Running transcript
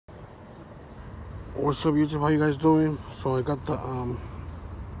What's up, YouTube? How you guys doing? So I got the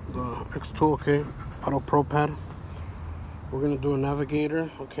X2, okay, Autopropad. We're gonna do a Navigator,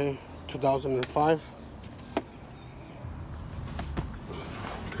 okay, 2005.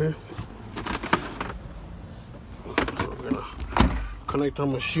 Okay. So we're gonna connect our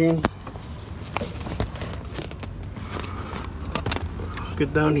machine.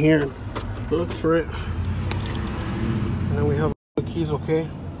 Get down here and look for it. And then we have the keys, okay.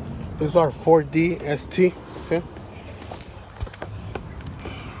 These are 4D-63, okay.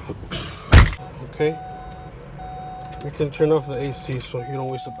 Okay. You can turn off the AC so you don't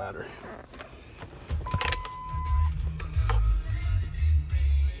waste the battery.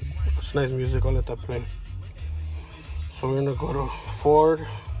 It's nice music, I'll let that play. So we're gonna go to Ford,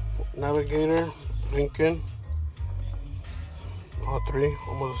 Navigator, Lincoln. All three,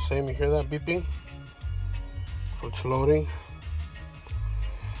 almost the same. You hear that beeping? So it's loading.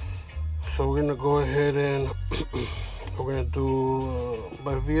 So we're gonna go ahead and we're gonna do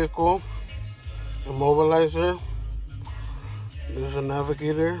by vehicle, immobilizer. This is a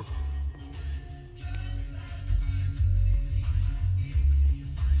Navigator.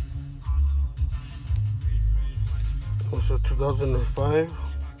 It's a 2005.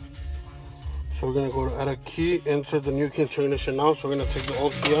 So we're gonna go to add a key, enter the new key, and turn ignition out. So we're gonna take the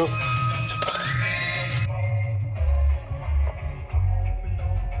old key out.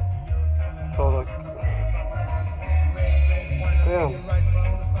 So damn.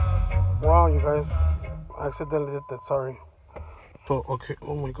 Wow, you guys, I accidentally did that, sorry. So, okay,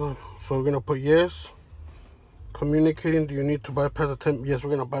 oh my God. So we're gonna put yes. Communicating, do you need to bypass the 10? Yes,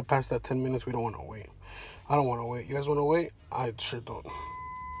 we're gonna bypass that 10 minutes. We don't wanna wait. I don't wanna wait. You guys wanna wait? I sure don't.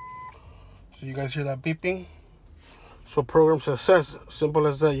 So you guys hear that beeping? So program success, simple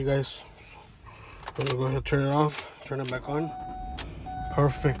as that, you guys. I'm gonna go ahead and turn it off, turn it back on.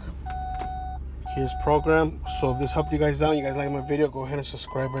 Perfect. Here's program. So if this helped you guys out, you guys like my video, go ahead and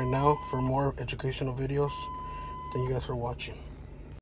subscribe right now for more educational videos. Thank you guys for watching.